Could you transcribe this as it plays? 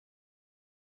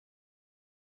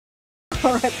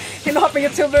Alright. Hello, happy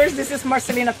YouTubers. This is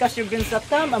Marcelina at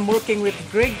CashyoGreens.com. I'm working with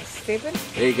Greg. Steven.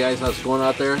 Hey guys, how's it going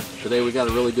out there? Today we got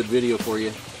a really good video for you,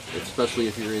 especially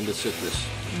if you're into citrus.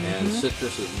 And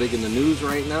citrus is big in the news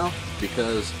right now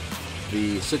because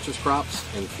the citrus crops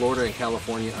in Florida and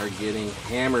California are getting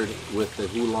hammered with the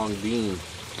Hunglongbing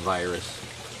virus,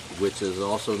 which is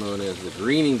also known as the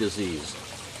greening disease.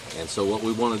 And so what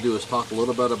we want to do is talk a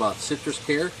little bit about citrus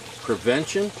care,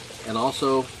 prevention, and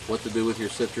also what to do with your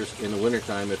citrus in the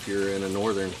wintertime if you're in a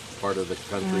northern part of the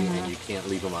country and you can't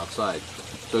leave them outside.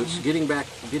 So it's getting back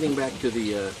to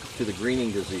the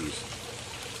greening disease.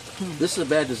 This is a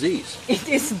bad disease. It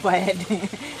is bad.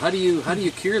 How do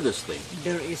you cure this thing?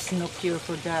 There is no cure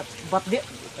for that. But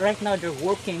right now they're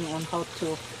working on how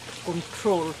to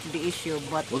control the issue.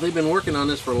 But well, they've been working on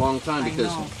this for a long time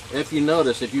because if you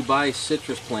notice, if you buy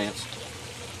citrus plants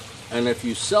and if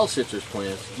you sell citrus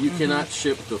plants, you cannot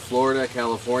ship to Florida,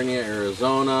 California,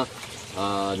 Arizona,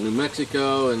 New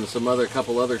Mexico, and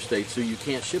couple other states. So you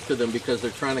can't ship to them because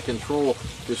they're trying to control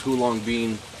this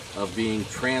Hunglongbing of being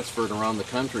transferred around the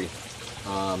country.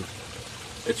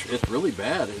 It's really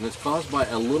bad, and it's caused by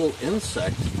a little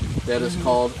insect that is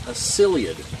called a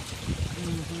psyllid.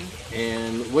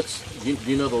 And do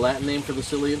you know the Latin name for the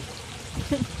psyllid?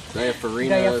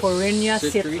 Diaphorina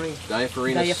citri.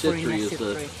 Diaphorina citri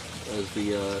is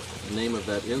the name of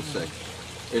that insect,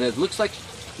 and it looks like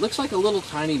a little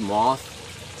tiny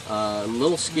moth, a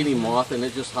little skinny moth, and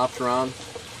it just hops around.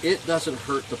 It doesn't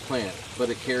hurt the plant, but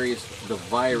it carries the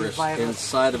virus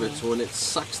inside of it. So when it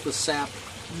sucks the sap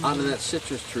out of that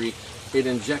citrus tree, it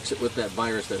injects it with that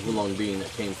virus, that Hunglongbing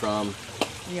that came from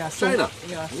China.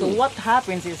 So what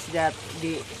happens is that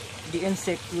the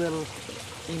insect will,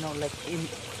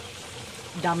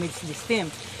 damage the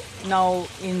stem. Now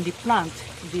in the plant,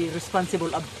 the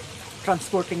responsible of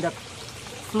transporting that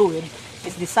fluid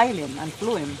is the xylem and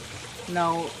phloem.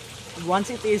 Now once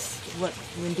it is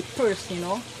when the first,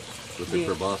 with the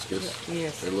proboscis,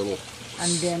 their little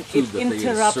and then it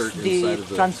interrupts the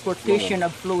transportation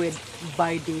of fluid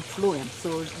by the phloem.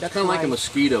 So that's kind of like a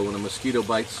mosquito. When a mosquito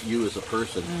bites you as a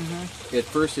person, it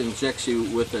first injects you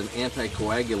with an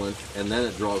anticoagulant, and then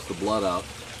it draws the blood out.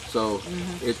 So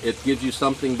it gives you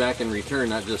something back in return,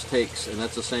 not just takes. And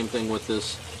that's the same thing with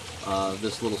this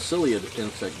this little psyllid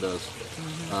insect does.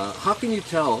 How can you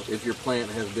tell if your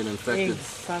plant has been infected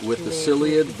with the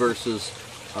psyllid versus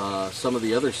some of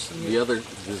the other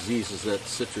diseases that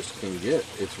citrus can get?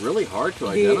 It's really hard to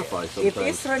identify sometimes. It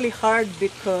is really hard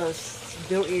because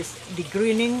there is the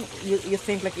greening. You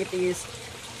think like it is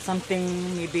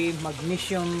something, maybe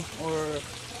magnesium or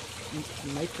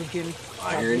nitrogen,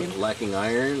 lacking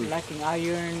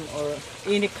iron, or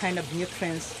any kind of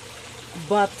nutrients.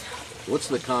 But what's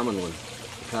the common one?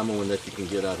 The common one that you can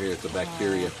get out here, it's a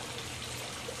bacteria.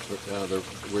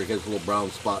 Where it has little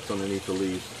brown spots underneath the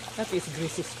leaves. That is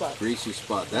Greasy Spot. Greasy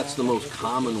Spot. That's the most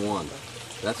common one.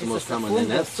 That's the most common, and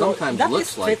that so sometimes that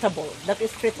looks like treatable. That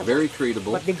is treatable. Very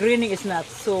treatable. But the greening is not.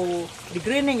 So the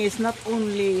greening is not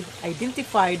only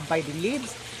identified by the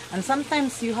leaves, and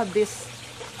sometimes you have these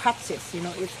patches.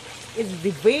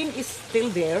 The vein is still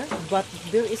there, but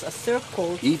there is a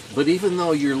circle. But even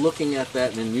though you're looking at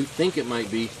that and you think it might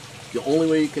be, the only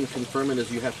way you can confirm it is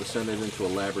you have to send it into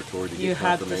a laboratory to get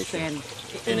confirmation.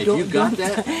 And if you got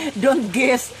that, don't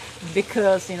guess,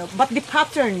 because But the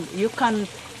pattern, you can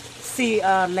see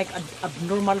like an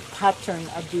abnormal pattern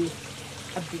of the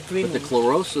greening. But the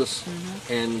chlorosis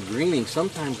and greening,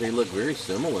 sometimes they look very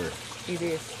similar. It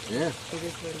is. Yeah. It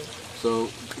is really. So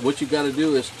what you got to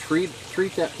do is treat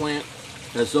that plant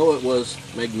as though it was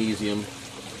magnesium.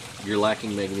 You're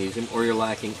lacking magnesium or you're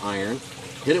lacking iron.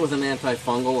 Hit it with an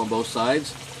antifungal on both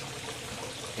sides.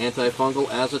 Antifungal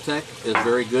Azotec is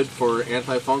very good for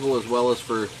antifungal as well as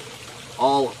for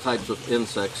all types of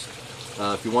insects.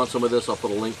 If you want some of this, I'll put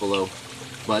a link below.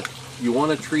 But you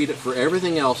want to treat it for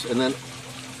everything else, and then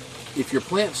if your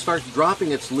plant starts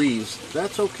dropping its leaves,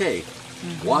 that's okay.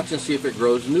 Watch and see if it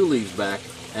grows new leaves back.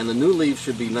 And the new leaves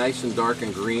should be nice and dark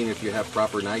and green if you have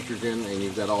proper nitrogen and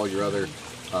you've got all your other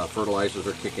fertilizers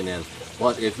are kicking in.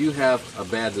 But if you have a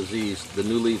bad disease, the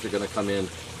new leaves are going to come in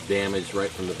damaged right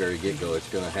from the very get-go. It's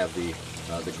going to have the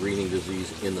greening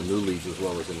disease in the new leaves as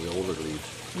well as in the older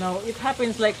leaves. Now it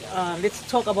happens like, let's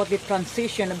talk about the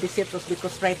transition of the citrus,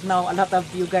 because right now a lot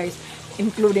of you guys,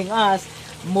 including us,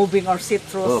 moving our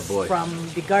citrus from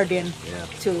the garden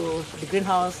to the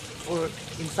greenhouse or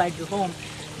inside your home.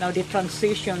 Now the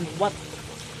transition, what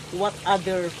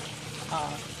other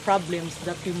problems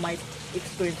that you might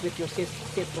experience with your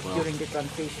citrus during the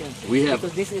transition? We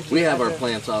have our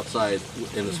plants outside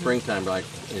in the springtime, like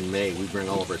in May. We bring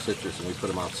all of our citrus and we put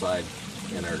them outside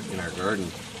in our garden.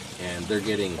 and they're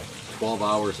getting 12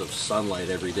 hours of sunlight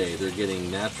every day. They're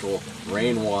getting natural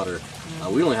rainwater.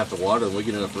 We don't have to water them. We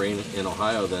get enough rain in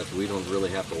Ohio that we don't really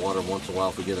have to water them. Once in a while,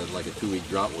 if we get like a 2-week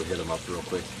drought, we'll hit them up real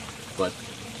quick. But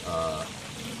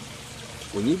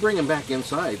when you bring them back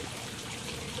inside,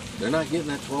 they're not getting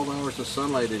that 12 hours of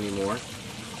sunlight anymore.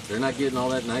 They're not getting all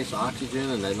that nice oxygen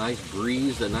and that nice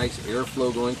breeze, the nice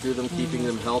airflow going through them, keeping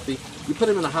them healthy. You put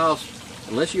them in a house,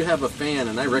 unless you have a fan,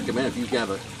 and I recommend if you have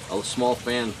a small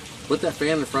fan, put that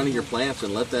fan in front of your plants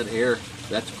and let that air,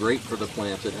 that's great for the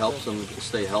plants. It helps them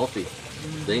stay healthy.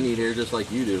 They need air just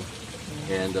like you do.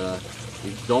 And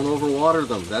you don't overwater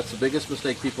them. That's the biggest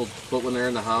mistake people put when they're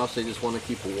in the house. They just want to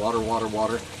keep water, water,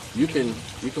 water. You can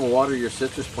water your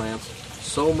citrus plants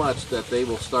so much that they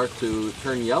will start to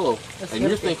turn yellow. And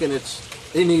you're thinking it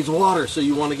needs water, so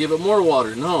you want to give it more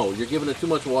water. No, you're giving it too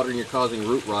much water and you're causing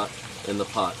root rot in the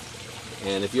pot.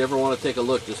 And if you ever want to take a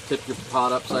look, just tip your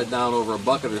pot upside down over a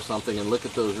bucket or something and look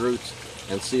at those roots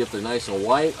and see if they're nice and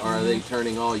white, or are they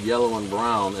turning all yellow and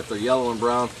brown. If they're yellow and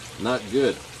brown, not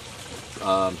good.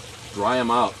 Dry them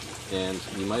out, and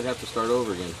you might have to start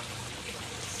over again.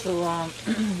 So,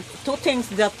 2 things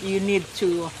that you need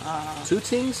to... 2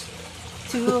 things?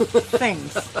 2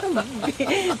 things.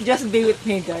 Just be with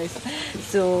me, guys.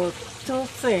 So, 2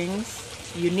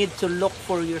 things you need to look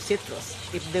for your citrus.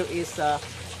 If there is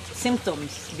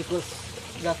symptoms, because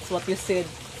that's what you said,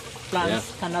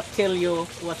 plants cannot tell you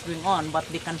what's going on, but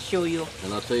they can show you.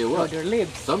 And I'll tell you what, their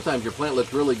leaves. Sometimes your plant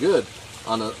looks really good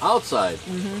on the outside,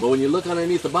 but when you look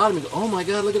underneath the bottom, you go, oh my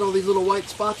God, look at all these little white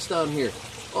spots down here.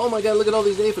 Oh my God, look at all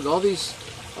these aphids, all these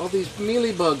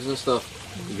mealybugs and stuff.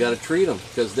 You got to treat them,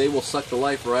 because they will suck the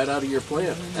life right out of your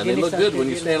plant. And they look good when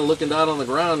you stand looking down on the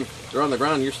ground. They're on the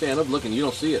ground, you're standing up looking, you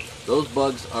don't see it. Those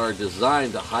bugs are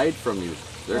designed to hide from you.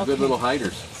 They're good little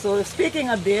hiders. So speaking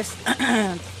of this,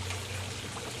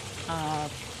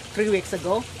 3 weeks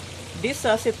ago, this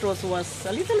citrus was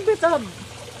a little bit of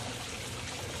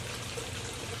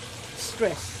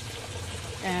stress.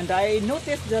 And I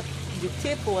noticed that the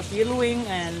tip was yellowing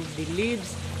and the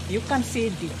leaves, you can see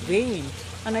the vein.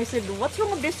 And I said, what's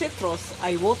wrong with this citrus?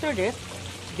 I watered it.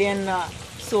 Then,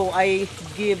 so I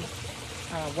give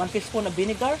 1 teaspoon of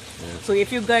vinegar. So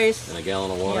if you guys... And a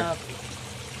gallon of water.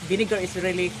 Vinegar is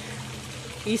really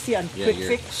easy and quick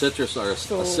fix. Citrus are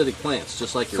acidic plants,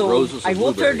 just like your roses and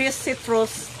blueberries. I watered this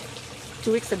citrus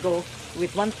 2 weeks ago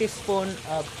with 1 tablespoon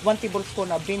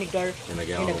of vinegar in a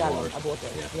gallon of water.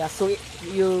 Yeah, so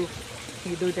you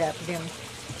do that then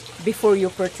before you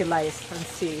fertilize and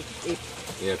see if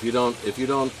if you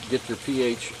don't get your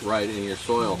pH right in your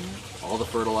soil, all the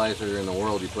fertilizer in the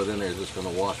world you put in there is just going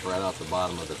to wash right out the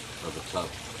bottom of the tub.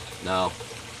 Now,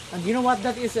 and you know what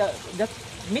that is? That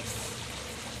makes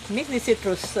the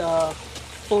citrus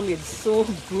foliage so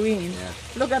green.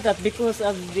 Look at that, because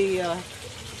of the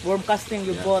worm casting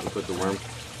you bought. We put the worm.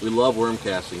 We love worm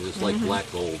castings. It's like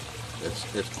black gold.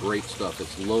 It's great stuff.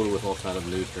 It's loaded with all kind of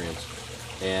nutrients.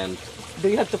 And do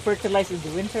you have to fertilize in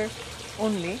the winter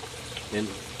only? And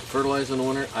fertilize in the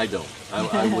winter? I don't.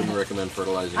 I wouldn't recommend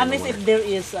fertilizing in the winter. Unless if there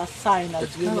is a sign of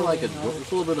it's kind of like it's a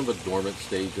little bit of a dormant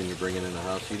stage when you're bringing it in the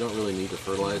house. You don't really need to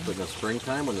fertilize, but in the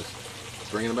springtime when it's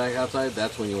bringing it back outside,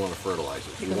 that's when you want to fertilize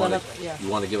it. You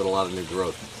want to give it a lot of new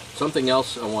growth. Something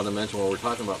else I want to mention while we're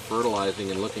talking about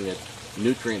fertilizing and looking at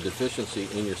nutrient deficiency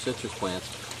in your citrus plants.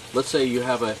 Let's say you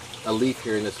have a leaf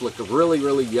here and it's looked really,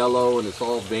 really yellow and it's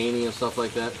all veiny and stuff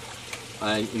like that.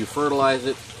 And you fertilize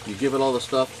it, you give it all the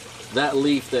stuff. That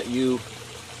leaf that you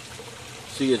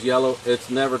see as yellow, it's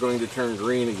never going to turn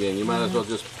green again. You might as well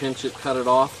just pinch it, cut it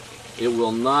off. It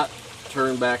will not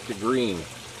turn back to green.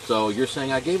 So you're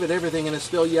saying, I gave it everything and it's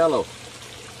still yellow.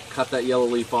 Cut that yellow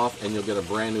leaf off and you'll get a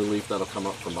brand new leaf that'll come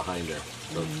up from behind there.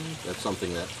 So that's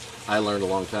something that I learned a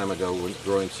long time ago when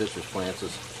growing citrus plants.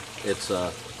 It's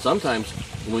sometimes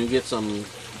when you get something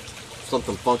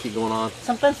funky going on,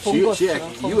 sometimes fungus,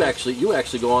 you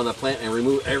actually go on the plant and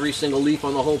remove every single leaf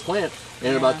on the whole plant, and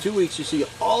in about 2 weeks you see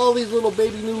all these little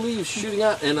baby new leaves shooting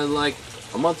out, and then like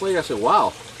a month later I said,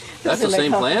 wow, that's the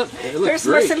same plant. It looks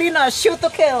great. Here's Marcelina, shoot to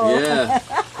kill. Yeah.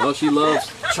 Well, she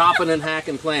loves chopping and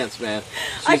hacking plants, man.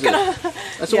 I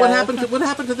said, what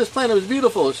happened to this plant? It was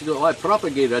beautiful. She goes, oh, I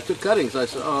propagated. I took cuttings. I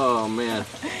said, oh man.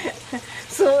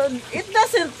 So it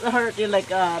doesn't hurt you, like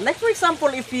for example,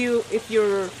 if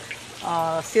your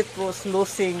citrus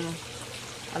losing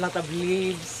a lot of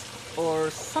leaves or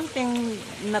something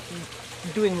not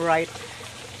doing right,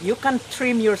 you can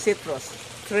trim your citrus.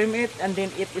 Trim it and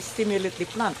then it will stimulate the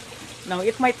plant. Now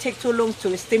it might take too long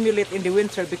to stimulate in the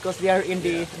winter because they are in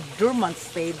the dormant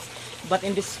stage, but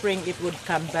in the spring it would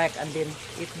come back and then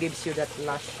it gives you that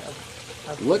lush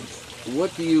of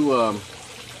what do you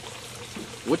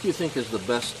what do you think is the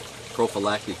best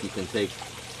prophylactic you can take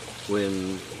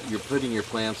when you're putting your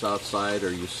plants outside,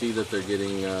 or you see that they're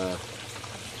getting,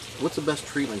 what's the best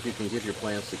treatment you can give your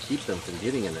plants to keep them from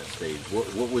getting in that stage?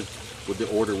 What would the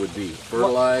order would be?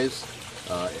 Fertilize,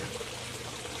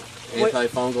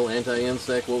 antifungal,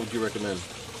 anti-insect, what would you recommend?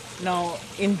 Now,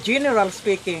 in general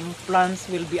speaking, plants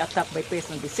will be attacked by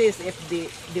pest and disease if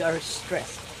they are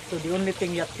stressed. So the only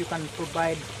thing that you can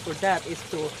provide for that is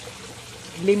to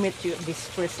limit the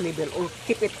stress level or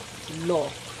keep it low.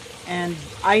 And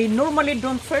I normally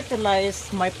don't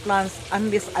fertilize my plants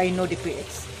unless I know the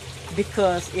pH,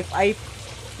 because if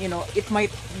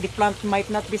the plant might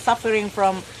not be suffering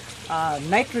from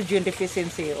nitrogen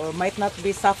deficiency, or might not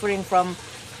be suffering from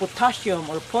potassium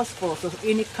or phosphorus or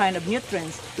any kind of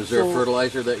nutrients. Is there a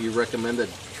fertilizer that you recommend that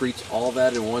treats all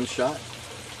that in one shot?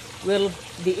 Well,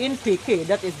 the NPK,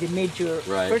 that is the major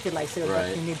fertilizer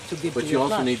that you need to give to your plant. But you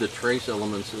also need the trace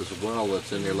elements as well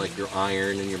that's in there, like your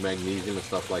iron and your magnesium and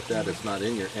stuff like that. It's not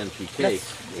in your NPK.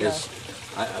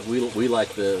 We like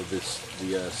the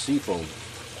seafoam.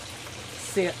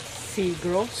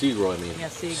 Seagrow. Seagrow, I mean. Yeah,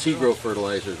 Seagrow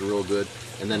fertilizer is real good.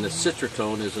 And then the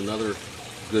Citratone is another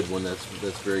good one that's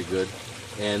very good.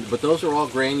 But those are all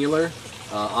granular.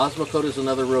 Osmocote is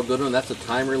another real good one. That's a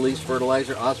time-release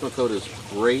fertilizer. Osmocote is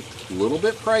great, a little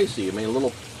bit pricey. I mean, a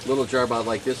little jar about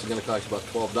like this is going to cost you about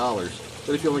 $12.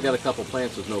 But if you only got a couple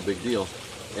plants, it's no big deal.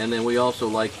 And then we also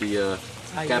like the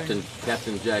Captain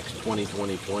Jack's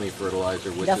 20-20-20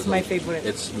 fertilizer, which that's my favorite.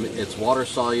 It's water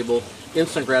soluble,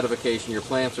 instant gratification. Your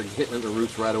plants are hitting at the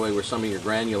roots right away. Where some of your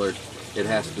granulars, it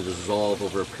has to dissolve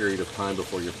over a period of time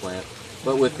before you plant.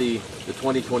 But with the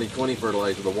 20-20-20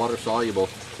 fertilizer, the water soluble,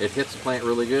 it hits the plant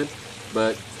really good,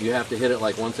 but you have to hit it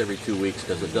like once every 2 weeks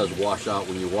because it does wash out.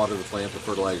 When you water the plant, the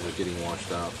fertilizer is getting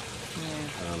washed out.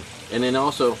 Yeah. And then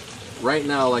also, right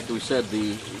now, like we said,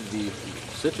 the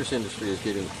citrus industry is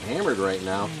getting hammered right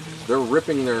now. They're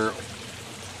ripping their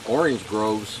orange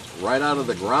groves right out of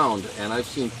the ground, and I've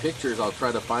seen pictures. I'll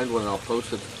try to find one and I'll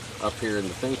post it up here in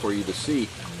the thing for you to see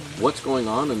what's going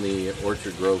on in the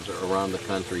orchard groves around the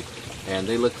country. And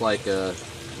they look like a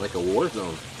war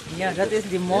zone. Yeah, that is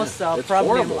the most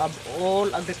problem horrible. Of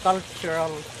all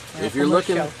agricultural. If you're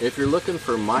looking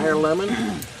for Meyer lemon,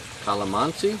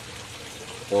 calamansi,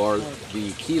 or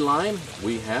the key lime,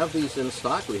 we have these in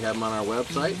stock. We have them on our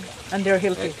website. And they're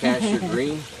healthy. At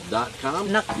cashyourgreen.com.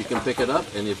 You can pick it up,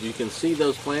 and if you can see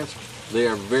those plants, they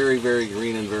are very, very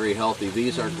green and very healthy.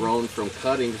 These are grown from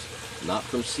cuttings, not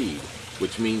from seed,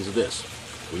 which means this: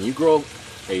 when you grow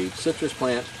a citrus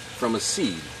plant from a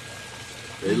seed,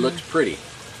 it looks pretty.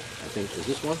 I think, is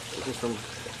this from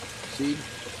seed?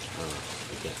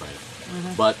 I can't find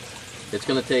it. But it's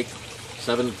going to take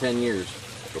 7 to 10 years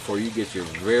before you get your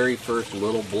very first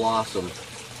little blossom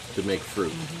to make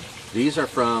fruit. These are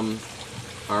from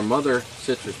our mother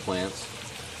citrus plants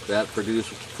that produce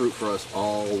fruit for us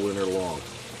all winter long.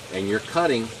 And your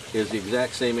cutting is the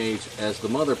exact same age as the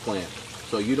mother plant.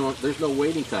 So there's no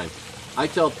waiting time. I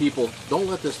tell people, don't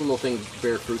let this little thing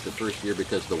bear fruit the first year,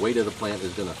 because the weight of the plant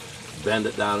is going to bend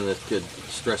it down and it could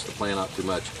stress the plant out too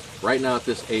much. Right now at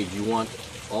this age, you want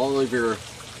all of your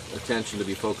attention to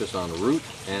be focused on root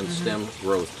and stem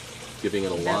growth, giving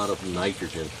it a lot of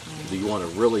nitrogen. You want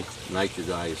to really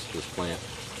nitrogize this plant.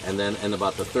 And then in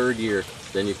about the third year,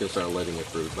 then you can start letting it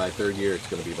fruit. By third year, it's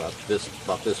going to be about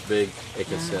this big. It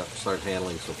can start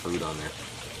handling some fruit on there.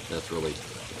 That's really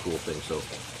a cool thing. So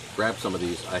grab some of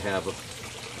these. I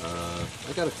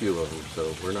got a few of them,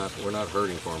 so we're not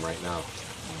hurting for them right now.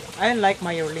 I like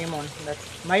Meyer lemon.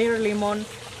 That's Meyer lemon,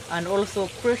 and also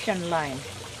Persian lime.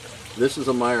 This is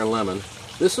a Meyer lemon.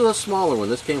 This is a smaller one.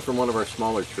 This came from one of our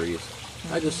smaller trees.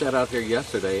 I just sat out here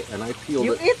yesterday and I peeled it.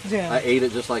 You ate them? I ate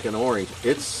it just like an orange.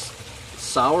 It's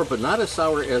sour, but not as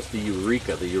sour as the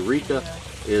Eureka. The Eureka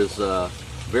is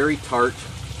very tart,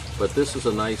 but this is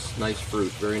a nice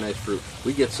fruit, very nice fruit.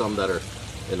 We get some that are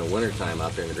in the wintertime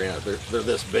out there in the greenhouse. They're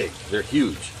this big. They're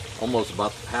huge, almost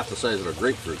about half the size of a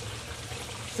grapefruit.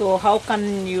 So how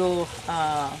can you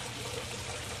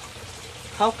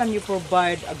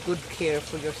provide a good care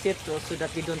for your citrus so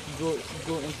that they don't go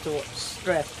into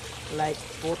stress, like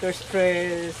water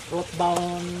stress, rot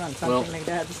bound, and something like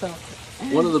that? So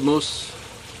one of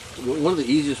the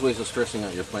easiest ways of stressing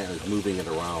out your plant is moving it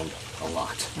around a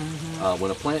lot.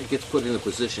 When a plant gets put in a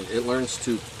position, it learns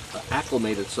to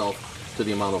acclimate itself to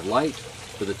the amount of light,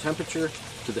 to the temperature,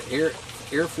 to the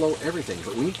airflow, everything.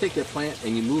 But when you take that plant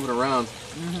and you move it around,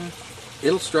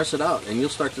 it'll stress it out, and you'll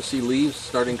start to see leaves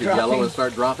starting to yellow and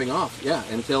start dropping off. Yeah,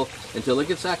 until it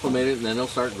gets acclimated, and then it'll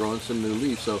start growing some new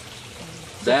leaves. So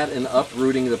that and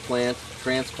uprooting the plant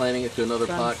transplanting it to another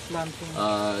pot.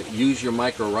 Use your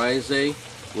mycorrhizae,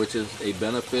 which is a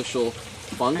beneficial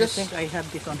fungus. I think I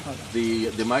have this on hold. The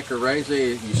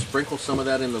mycorrhizae, you sprinkle some of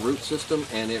that in the root system,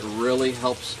 and it really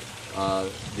helps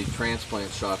the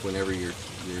transplant shock whenever you're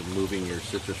moving your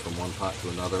citrus from one pot to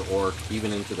another, or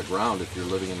even into the ground if you're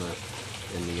living in the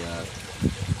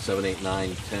 7, 8,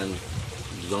 9, 10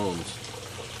 zones.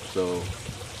 So,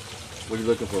 what are you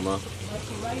looking for, Mom?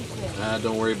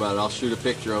 Don't worry about it. I'll shoot a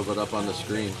picture of it up on the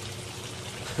screen.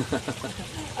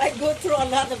 I go through a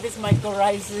lot of this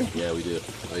mycorrhizae. Yeah, we do.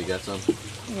 Oh, you got some?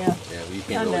 Yeah. Yeah, well, you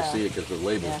can't really see it because the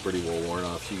label's pretty well worn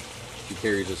off. She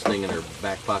carries this thing in her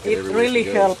back pocket everywhere really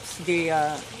she goes. helps the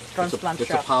transplant shock.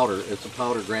 It's a powder. It's a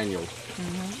powder granule.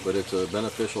 But it's a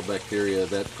beneficial bacteria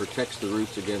that protects the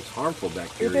roots against harmful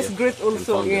bacteria. It is great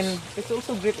also it's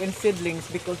also great in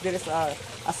seedlings because there is a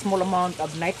small amount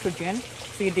of nitrogen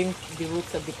feeding the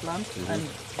roots of the plant and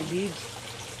the leaves.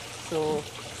 So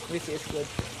this is good.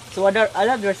 So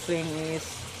another thing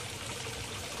is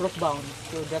root bound.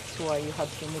 So that's why you have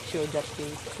to make sure that the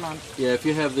plant. Yeah, if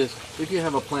you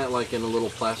have a plant like in a little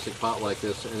plastic pot like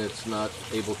this, and it's not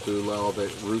able to allow the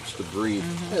roots to breathe,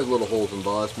 it has little holes in the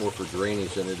bottom. It's more for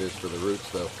drainage than it is for the roots,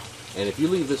 though. And if you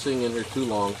leave this thing in here too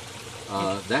long,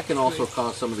 that can also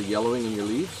cause some of the yellowing in your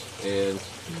leaves, and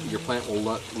your plant will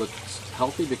not look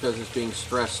healthy because it's being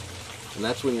stressed. And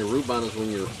that's when your root bound is when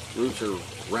your roots are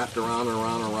wrapped around and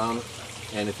around and around.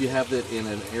 And if you have it in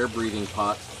an air-breathing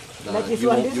pot, you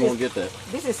won't get that.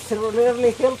 This is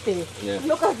really healthy. Yeah.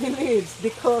 Look at the leaves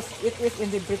because it is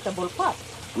in the breathable pot.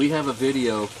 We have a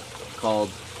video called,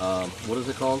 what is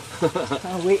it called?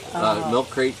 Milk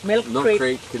crate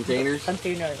containers.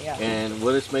 Container, yeah. And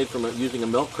what it's made from using a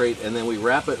milk crate, and then we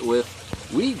wrap it with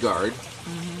weed guard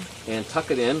and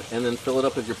tuck it in, and then fill it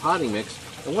up with your potting mix.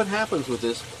 And what happens with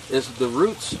this is the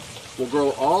roots will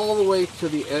grow all the way to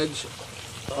the edge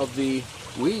of the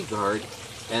weed guard,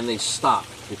 and they stop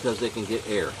because they can get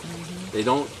air. They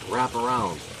don't wrap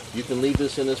around. You can leave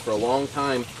this in this for a long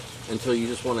time until you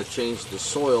just want to change the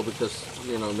soil because,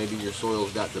 you know, maybe your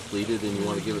soil's got depleted and you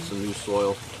want to give it some new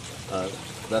soil.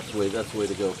 That's the way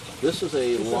to go. This is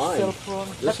a lime.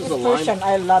 This is a lime. Persian.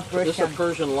 I love Persian. This is a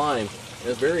Persian lime.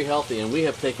 It's very healthy, and we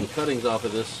have taken cuttings off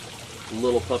of this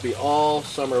little puppy all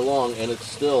summer long, and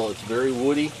it's very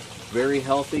woody, very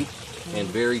healthy, and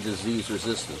very disease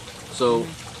resistant. So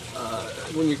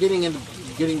when you're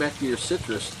getting back to your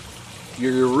citrus,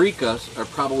 your eureka's are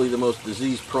probably the most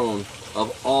disease prone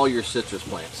of all your citrus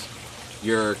plants.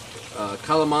 Your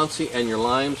calamansi and your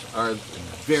limes are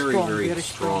very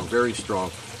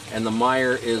strong, and the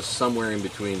Meyer is somewhere in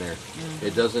between there.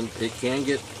 It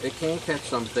can catch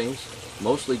some things.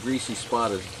 Mostly Greasy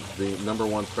Spot is the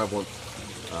 #1 prevalent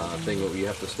thing that you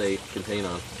have to stay contained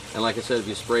on. And like I said, if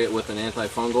you spray it with an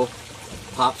antifungal,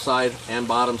 top side and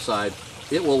bottom side,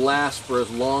 it will last for as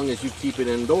long as you keep it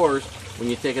indoors. When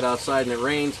you take it outside and it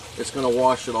rains, it's going to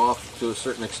wash it off to a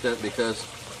certain extent because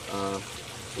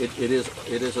it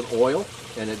is an oil,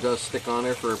 and it does stick on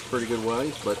there for a pretty good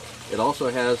ways, but it also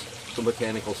has some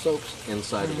botanical soaps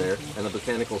inside of there, and the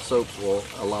botanical soaps will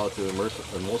allow it to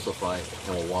emulsify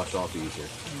and will wash off easier.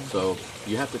 So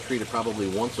you have to treat it probably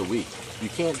once a week. You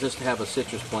can't just have a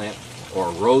citrus plant or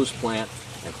a rose plant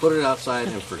and put it outside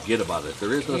and forget about it.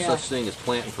 There is no such thing as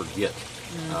plant and forget.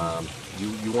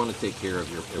 You want to take care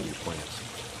of your plants.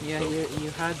 Yeah, so.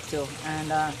 you had to, and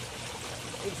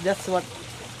that's what.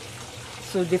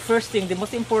 So the first thing, the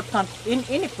most important in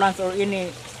any plants or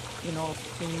any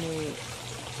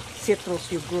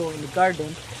citrus you grow in the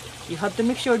garden, you have to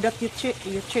make sure that you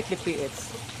check the pH.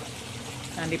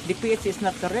 And if the pH is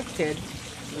not corrected,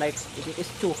 like if it is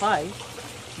too high,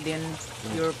 then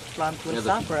your plant will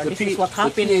suffer. This is what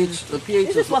happened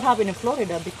in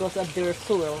Florida because of their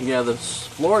soil. Yeah,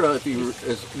 Florida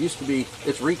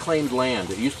it's reclaimed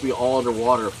land. It used to be all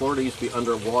underwater. Florida used to be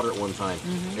underwater at one time.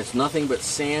 It's nothing but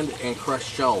sand and crushed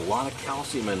shell. A lot of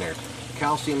calcium in there.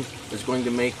 Calcium is going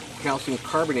to make calcium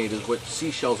carbonate is what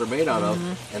seashells are made out of,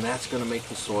 and that's going to make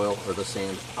the soil or the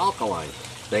sand alkaline.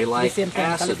 They like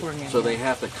acid, so they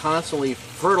have to constantly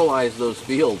fertilize those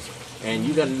fields, and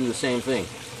you got to do the same thing.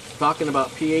 Talking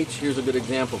about pH, here's a good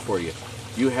example for you.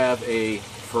 You have a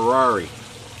Ferrari,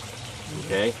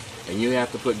 okay, and you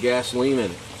have to put gasoline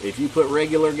in it. If you put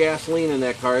regular gasoline in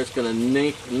that car, it's going to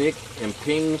nick and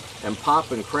ping and pop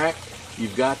and crack.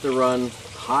 You've got to run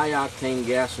high-octane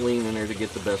gasoline in there to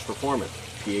get the best performance.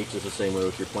 pH is the same way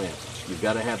with your plants. You've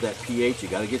got to have that pH.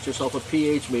 You've got to get yourself a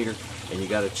pH meter, and you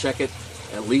got to check it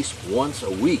at least once a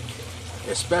week,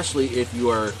 especially if you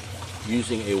are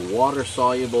using a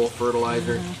water-soluble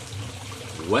fertilizer.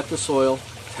 Wet the soil,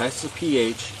 test the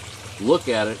pH, look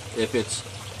at it. If it's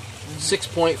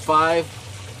 6.5,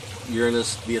 you're in the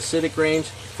acidic range,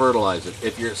 fertilize it.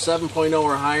 If you're at 7.0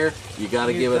 or higher, you got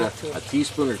to give it a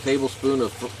teaspoon or tablespoon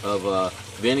of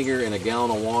vinegar in a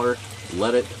gallon of water.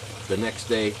 Let it, the next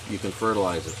day you can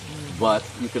fertilize it. But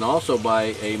you can also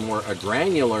buy a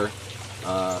granular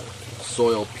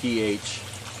soil pH,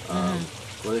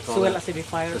 what do they call soil that?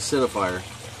 acidifier. Acidifier.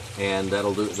 And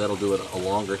that'll do it a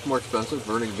longer. It's more expensive.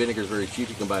 Vinegar is very cheap.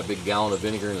 You can buy a big gallon of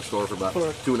vinegar in the store for about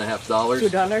 $2.50.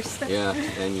 $2. Yeah,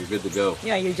 and you're good to go.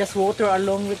 Yeah, you just water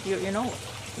along with your,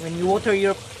 when you water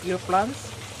your plants,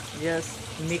 just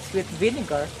mix with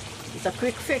vinegar. It's a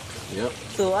quick fix. Yep.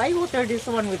 So I water this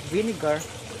one with vinegar,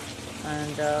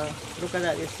 and look at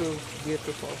that, it's so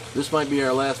beautiful. This might be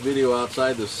our last video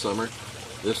outside this summer.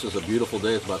 This is a beautiful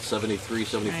day. It's about 73,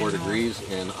 74 degrees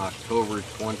in October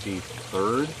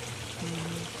 23rd.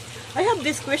 I have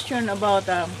this question about,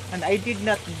 and I did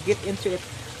not get into it,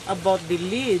 about the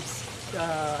leaves.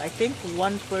 I think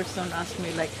one person asked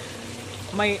me, like,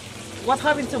 what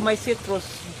happened to my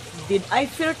citrus? Did I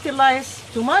fertilize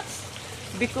too much?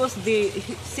 Because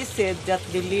she said that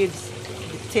the leaves,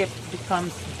 the tip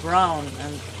becomes brown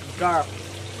and dark.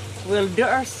 Well, there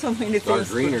are so many things. Dark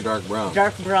green or dark brown?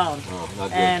 Dark brown. Oh, not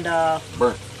good. And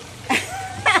burnt.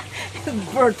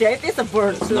 burnt. Yeah, it is a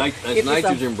burnt. It's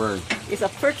nitrogen burn. It's a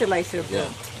fertilizer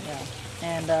burn. Yeah.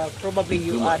 And probably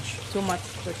you add too much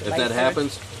fertilizer. If that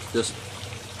happens, just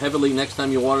next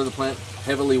time you water the plant,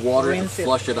 heavily water and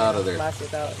flush it out of there. Flush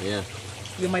it out. Yeah.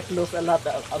 You might lose a lot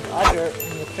of other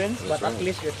nutrients, but at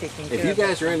least you're taking care of it. If you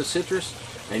guys are into citrus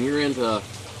and you're into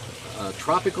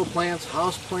tropical plants,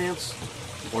 house plants,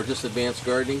 or just advanced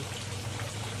gardening,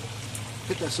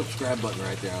 hit that subscribe button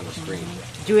right there on the screen.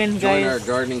 Join our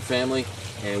gardening family,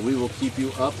 and we will keep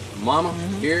you up. Mama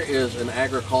here is an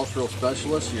agricultural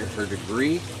specialist. Her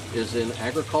degree is in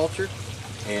agriculture,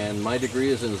 and my degree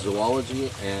is in zoology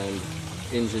and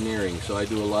engineering. So I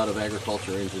do a lot of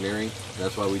agriculture engineering.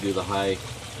 That's why we do the high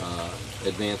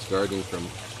advanced gardening, from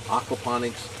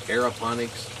aquaponics,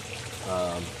 aeroponics.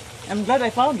 I'm glad I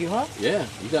found you, huh? Yeah,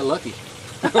 you got lucky.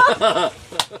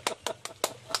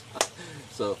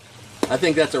 So I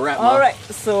think that's a wrap. All right,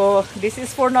 so this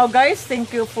is for now, guys.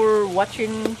 Thank you for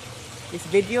watching this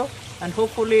video, and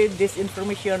hopefully this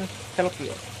information helped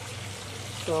you.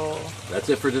 So that's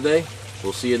it for today.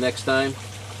 We'll see you next time.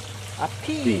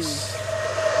 Peace.